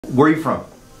Where are you from?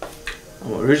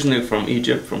 I'm originally from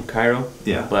Egypt, from Cairo.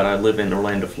 Yeah. But I live in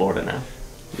Orlando, Florida now.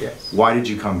 Yes. Why did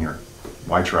you come here?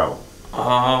 Why travel?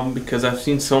 Because I've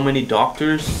seen so many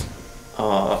doctors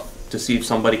to see if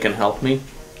somebody can help me,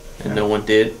 and no one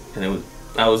did. And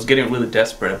I was getting really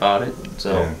desperate about it.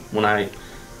 So when I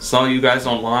saw you guys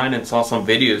online and saw some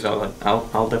videos, I was like,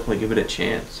 I'll definitely give it a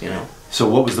chance, you know. So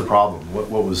what was the problem? What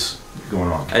was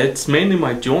going on? It's mainly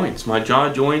my joints. My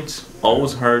jaw joints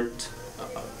always hurt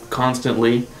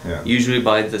constantly. Yeah. Usually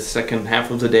by the second half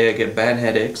of the day I get bad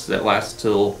headaches that last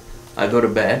till I go to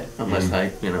bed, unless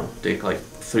I, you know, take like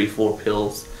 3-4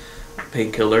 pills,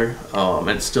 painkiller, and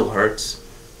it still hurts.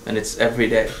 And it's every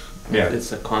day. Yeah.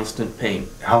 It's a constant pain.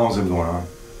 How long has it been going on?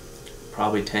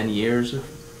 Probably 10 years,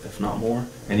 if not more.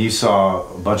 And you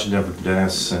saw a bunch of different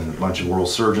dentists and a bunch of oral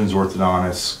surgeons,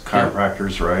 orthodontists,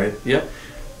 chiropractors, right? Yep.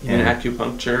 Even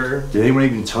acupuncture. Did anyone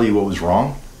even tell you what was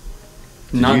wrong?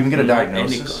 Did you even get a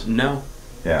diagnosis? No.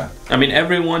 Yeah. I mean,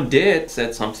 everyone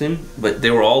said something, but they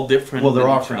were all different. Well, they're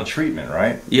offering treatment,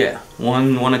 right? Yeah.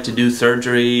 One wanted to do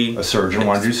surgery. A surgeon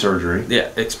wanted to do surgery. Yeah,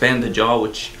 expand the jaw,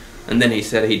 and then he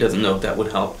said he doesn't know if that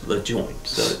would help the joint.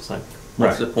 So it's like,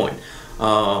 what's the point?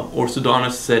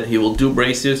 Orthodontist said he will do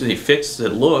braces, and he fixed the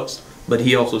looks, but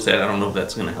he also said, I don't know if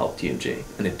that's going to help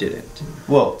TMJ, and it didn't.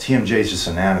 Well, TMJ is just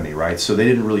anatomy, right? So they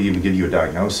didn't really even give you a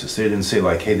diagnosis. They didn't say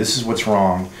like, hey, this is what's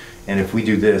wrong, and if we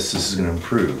do this, this is going to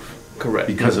improve. Correct.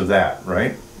 Because of that,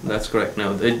 right? That's correct.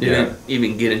 No, they didn't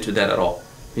even get into that at all.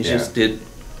 He just did,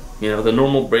 you know, the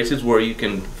normal braces where you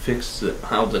can fix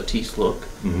how the teeth look.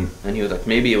 And he was like,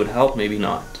 maybe it would help, maybe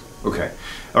not. Okay.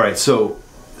 All right. So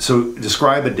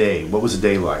describe a day. What was a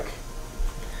day like?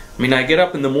 I mean, I get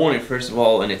up in the morning, first of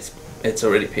all, and it's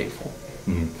already painful.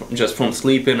 Just from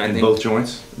sleeping, I think. Both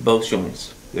joints? Both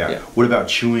joints. Yeah. What about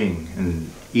chewing and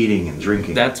eating and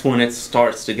drinking? That's when it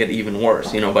starts to get even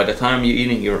worse. You know, by the time you're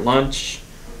eating your lunch,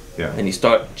 and you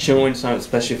start chewing something,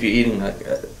 especially if you're eating like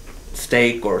a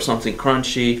steak or something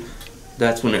crunchy,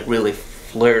 that's when it really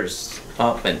flares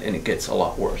up and it gets a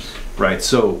lot worse. Right.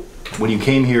 So when you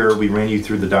came here, we ran you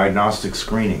through the diagnostic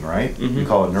screening, right? We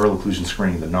call it Neural Occlusion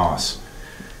Screening, the NOS.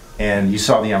 And you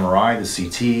saw the MRI, the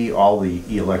CT, all the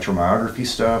electromyography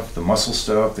stuff, the muscle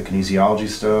stuff, the kinesiology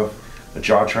stuff, the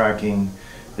jaw tracking,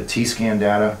 the T-scan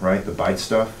data, right? The bite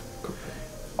stuff.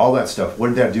 All that stuff. What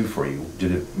did that do for you?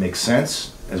 Did it make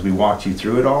sense as we walked you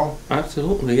through it all?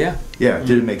 Absolutely, yeah. Yeah.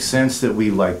 Did it make sense that we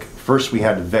first we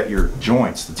had to vet your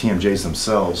joints, the TMJs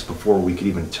themselves, before we could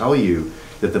even tell you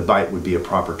that the bite would be a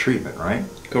proper treatment, right?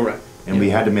 Correct. And we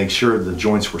had to make sure the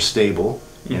joints were stable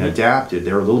and adapted.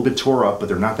 They were a little bit tore up, but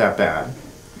they're not that bad.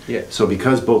 Yeah. So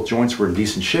because both joints were in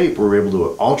decent shape, we were able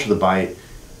to alter the bite,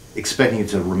 expecting it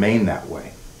to remain that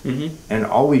way. And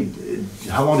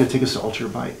how long did it take us to alter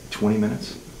your bite? 20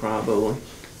 minutes? Probably.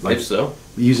 Like, if so.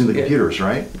 Using the computers,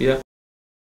 right? Yeah.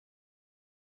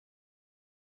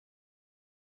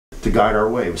 To guide our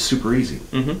way. It was super easy.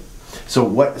 So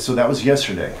that was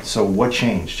yesterday. So what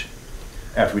changed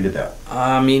after we did that?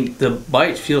 I mean, the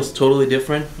bite feels totally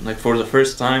different. Like for the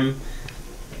first time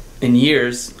in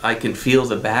years, I can feel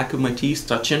the back of my teeth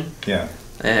touching. Yeah.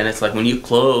 And it's like when you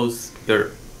close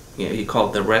you call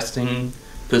it the resting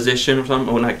position or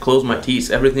something. When I close my teeth,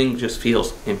 everything just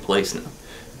feels in place now.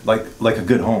 Like a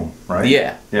good home, right?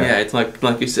 Yeah. Yeah. It's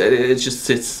like you said, it just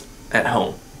sits at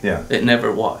home. Yeah. It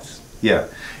never was. Yeah.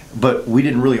 But we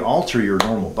didn't really alter your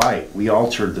normal bite. We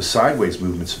altered the sideways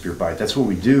movements of your bite. That's what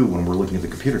we do when we're looking at the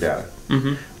computer data.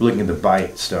 We're looking at the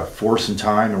bite stuff, force and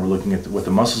time, and we're looking at what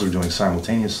the muscles are doing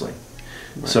simultaneously.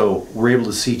 Right. So we're able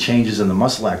to see changes in the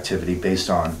muscle activity based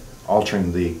on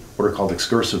altering what are called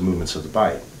excursive movements of the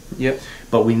bite. Yep.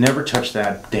 But we never touched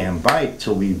that damn bite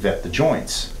till we vet the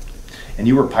joints. And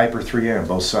you were Piper 3A on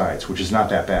both sides, which is not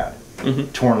that bad.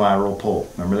 Torn lateral pull.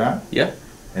 Remember that? Yeah.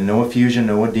 And no effusion,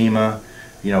 no edema.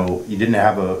 You know, you didn't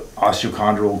have a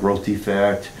osteochondral growth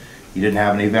defect. You didn't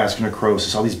have an avascular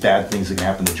necrosis. All these bad things that can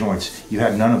happen to joints. You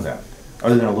had none of them,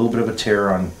 other than a little bit of a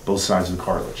tear on both sides of the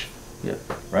cartilage. Yep.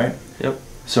 Right? Yep.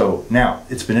 So now,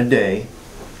 it's been a day.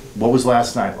 What was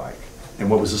last night like? And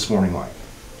what was this morning like?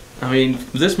 I mean,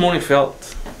 this morning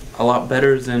felt a lot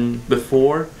better than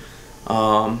before.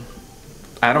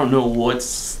 I don't know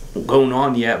what's going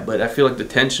on yet, but I feel like the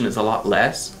tension is a lot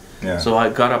less. Yeah. So I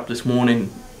got up this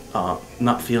morning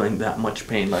not feeling that much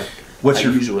pain like I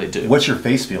usually do. What's your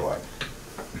face feel like?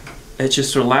 It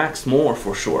just relaxed more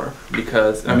for sure,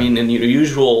 because I mean, in your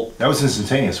usual... That was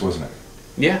instantaneous, wasn't it?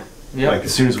 Yeah. Yeah. Like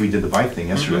as soon as we did the bite thing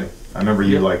yesterday. I remember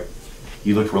you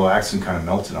you looked relaxed and kind of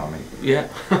melted on me. Yeah.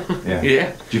 Yeah.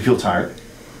 Yeah. Did you feel tired?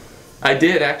 I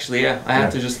did actually, yeah. I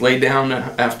had to just lay down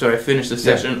after I finished the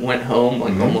session, went home,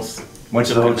 like almost Went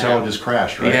to the hotel and just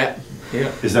crashed, right? Yeah,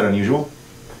 yeah. Is that unusual?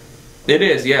 It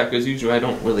is, yeah, because usually I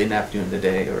don't really nap during the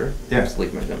day or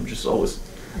sleep. I'm just always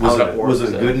out at work. Was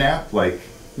it a good nap? Like.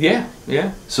 Yeah,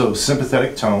 yeah. So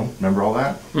sympathetic tone, remember all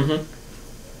that?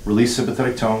 Mm-hmm. Release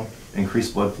sympathetic tone, increase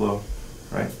blood flow,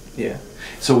 right? Yeah.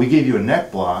 So we gave you a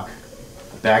neck block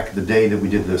back the day that we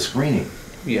did the screening.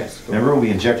 Yes. Remember we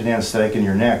injected anesthetic in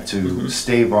your neck to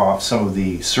stave off some of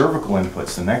the cervical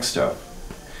inputs, the neck stuff.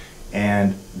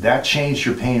 And that changed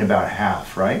your pain about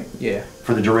half, right? Yeah.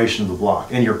 For the duration of the block.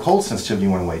 And your cold sensitivity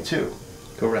went away too.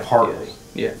 Correct. Partly.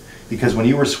 Yeah. Because when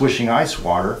you were swishing ice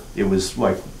water, it was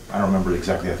like, I don't remember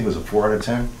exactly, I think it was a 4 out of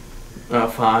 10?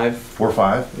 5. 4 or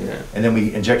 5? Yeah. And then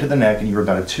we injected the neck and you were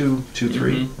about a 2,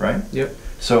 3, right? Yep.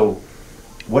 So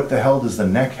what the hell does the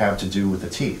neck have to do with the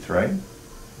teeth, right?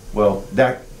 Well,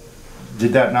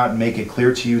 did that not make it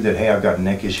clear to you that, hey, I've got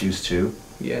neck issues too?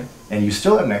 Yeah. And you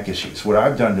still have neck issues. What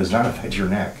I've done does not affect your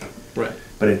neck. Right.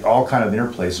 But it all kind of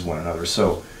interplays with one another.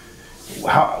 So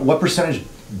what percentage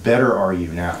better are you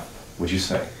now, would you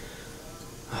say?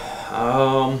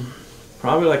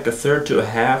 Probably like a third to a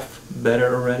half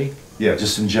better already. Yeah,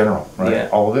 just in general, right? Yeah.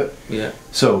 All of it? Yeah.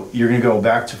 So you're going to go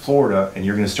back to Florida and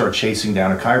you're going to start chasing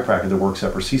down a chiropractor that works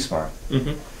upper C-spine,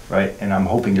 right? And I'm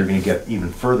hoping you're going to get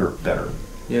even further better.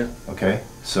 Yeah. Okay?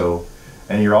 So,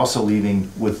 and you're also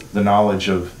leaving with the knowledge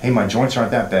of, hey, my joints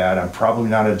aren't that bad. I'm probably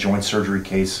not a joint surgery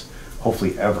case,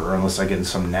 hopefully ever, unless I get in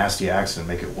some nasty accident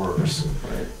and make it worse.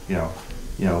 Right. You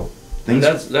know, and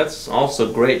that's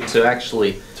also great to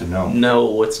actually know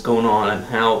what's going on and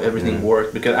how everything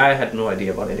works, because I had no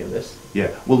idea about any of this. Yeah.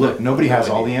 Well, look, nobody has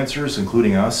all the answers,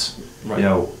 including us. Right. You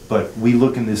know, but we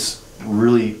look in this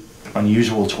really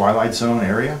unusual twilight zone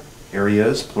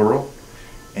areas, plural,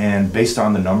 and based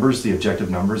on the numbers, the objective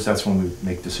numbers, that's when we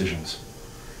make decisions.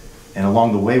 And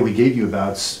along the way, we gave you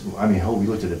about, I mean, hell, we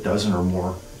looked at a dozen or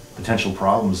more potential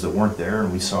problems that weren't there,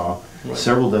 and we saw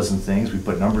several dozen things. We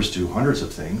put numbers to hundreds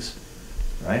of things,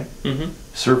 right?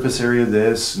 Surface area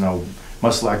this,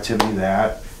 muscle activity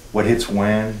that, what hits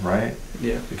when, right?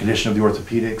 Yeah. The condition of the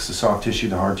orthopedics, the soft tissue,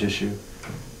 the hard tissue.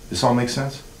 This all makes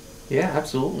sense? Yeah,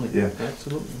 absolutely. Yeah.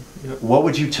 Absolutely. Yep. What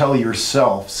would you tell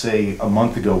yourself, say, a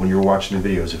month ago when you were watching the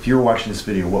videos? If you were watching this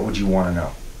video, what would you want to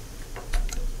know?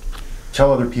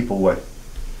 Tell other people what.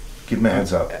 Give them a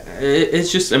heads up.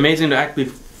 It's just amazing to actually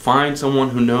find someone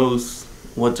who knows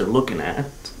what they're looking at.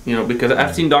 You know, because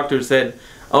I've seen doctors said,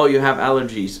 oh, you have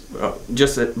allergies.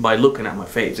 Just by looking at my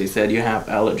face, they said, you have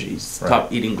allergies.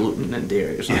 Stop eating gluten and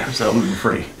dairy or something. So,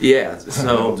 gluten-free. Yeah,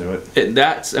 so do it.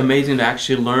 That's amazing to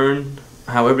actually learn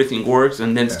how everything works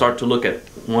and then start to look at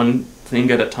one thing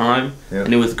at a time.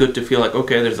 And it was good to feel like,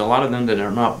 okay, there's a lot of them that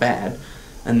are not bad.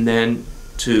 And then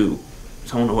to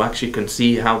someone who actually can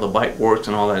see how the bite works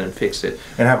and all that and fix it.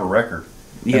 And have a record.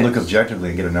 And look objectively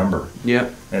and get a number. Yeah.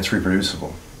 And it's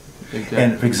reproducible. Exactly.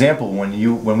 And for example,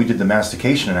 when we did the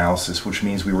mastication analysis, which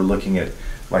means we were looking at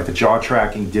like the jaw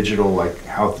tracking, digital, like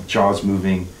how the jaw's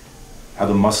moving, how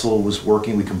the muscle was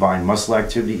working. We combined muscle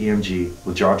activity, EMG,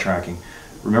 with jaw tracking.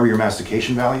 Remember your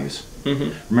mastication values?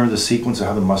 Remember the sequence of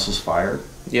how the muscles fired?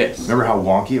 Yes. Remember how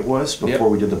wonky it was before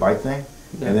we did the bite thing?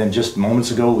 And then just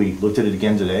moments ago, we looked at it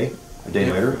again today, a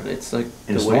day later. It's like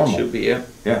and the way it should be,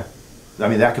 Yeah. I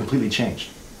mean, that completely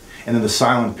changed. And then the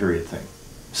silent period thing.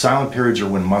 Silent periods are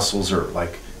when muscles are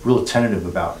like real tentative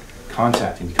about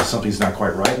contacting because something's not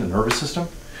quite right in the nervous system.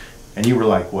 And you were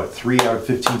like, what, 3 out of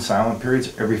 15 silent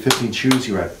periods? Every 15 chews,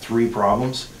 you had 3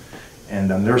 problems.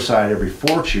 And on their side, every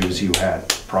 4 chews, you had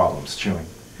problems chewing.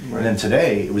 Right. And then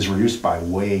today, it was reduced by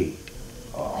a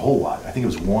whole lot. I think it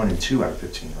was 1 and 2 out of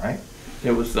 15, right?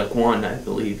 It was like 1, I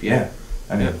believe,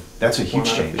 I mean, that's a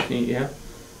huge change. 15,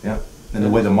 yeah. And the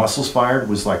way the muscles fired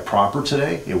was like proper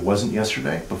today. It wasn't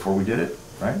yesterday before we did it,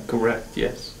 right? Correct,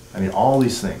 yes. I mean, all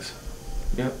these things.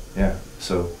 Yep. Yeah.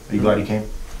 So, are you glad you came?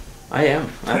 I am,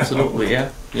 absolutely,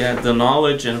 yeah. Yeah, the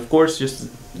knowledge and of course just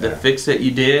the fix that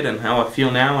you did and how I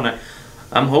feel now. And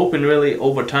I'm hoping really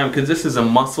over time, because this is a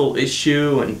muscle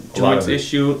issue and joints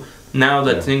issue, now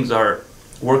that things are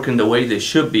working the way they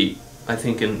should be, I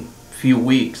think in a few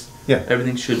weeks,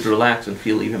 everything should relax and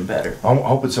feel even better. I'm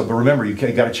hoping so, but remember, you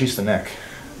got to chase the neck.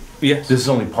 Yes. This is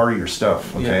only part of your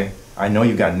stuff, okay? Yeah. I know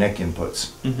you got neck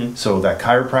inputs. So that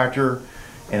chiropractor,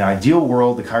 in an ideal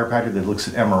world, the chiropractor that looks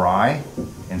at MRI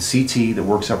and CT that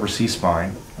works upper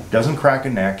C-spine, doesn't crack a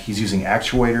neck, he's using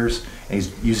actuators, and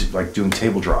he's using, like doing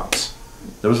table drops.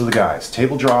 Those are the guys.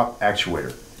 Table drop,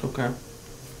 actuator. Okay.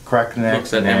 Crack the neck.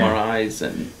 Looks at MRIs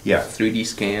and 3D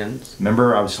scans.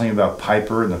 Remember I was telling you about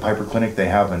Piper and the Piper Clinic? They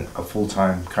have a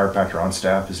full-time chiropractor on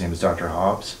staff. His name is Dr.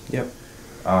 Hobbs. Yep.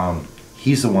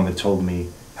 He's the one that told me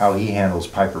how he handles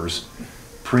Piper's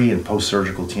pre and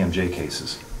post-surgical TMJ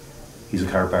cases. He's a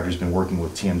chiropractor who's been working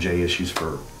with TMJ issues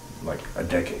for like a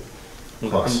decade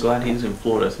plus. I'm glad he's in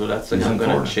Florida, so that's the thing I'm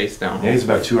going to chase down. Yeah, he's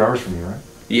about 2 hours from you, right?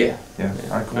 Yeah. Yeah.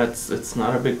 All right, cool. It's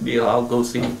not a big deal. I'll go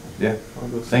see him. Yeah.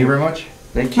 Thank you very much.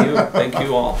 Thank you. Thank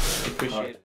you all.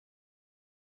 Appreciate it.